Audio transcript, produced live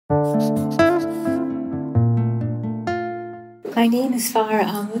My name is Farah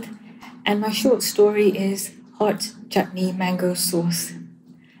Ahamed, and my short story is Hot Chutney Mango Sauce.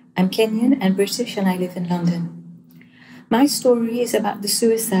 I'm Kenyan and British, and I live in London. My story is about the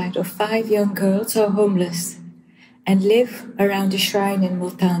suicide of 5 young girls who are homeless and live around a shrine in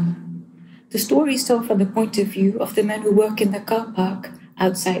Multan. The story is told from the point of view of the men who work in the car park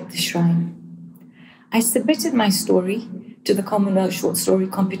outside the shrine. I submitted my story to the Commonwealth short story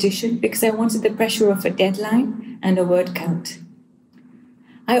competition because I wanted the pressure of a deadline and a word count.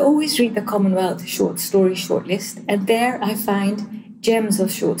 I always read the Commonwealth short story shortlist, and there I find gems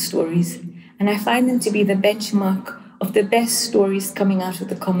of short stories, and I find them to be the benchmark of the best stories coming out of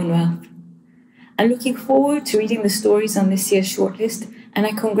the Commonwealth. I'm looking forward to reading the stories on this year's shortlist, and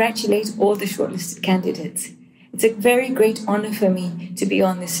I congratulate all the shortlisted candidates. It's a very great honor for me to be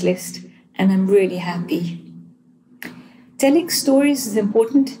on this list, and I'm really happy. Telling stories is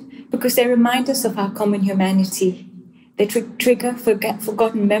important because they remind us of our common humanity. They trigger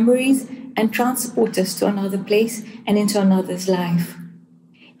forgotten memories and transport us to another place and into another's life.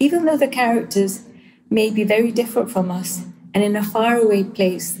 Even though the characters may be very different from us and in a faraway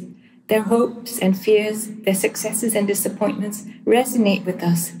place, their hopes and fears, their successes and disappointments resonate with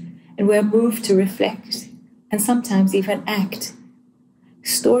us, and we're moved to reflect and sometimes even act.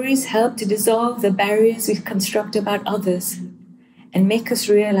 Stories help to dissolve the barriers we construct about others and make us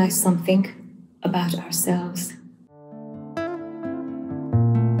realize something about ourselves.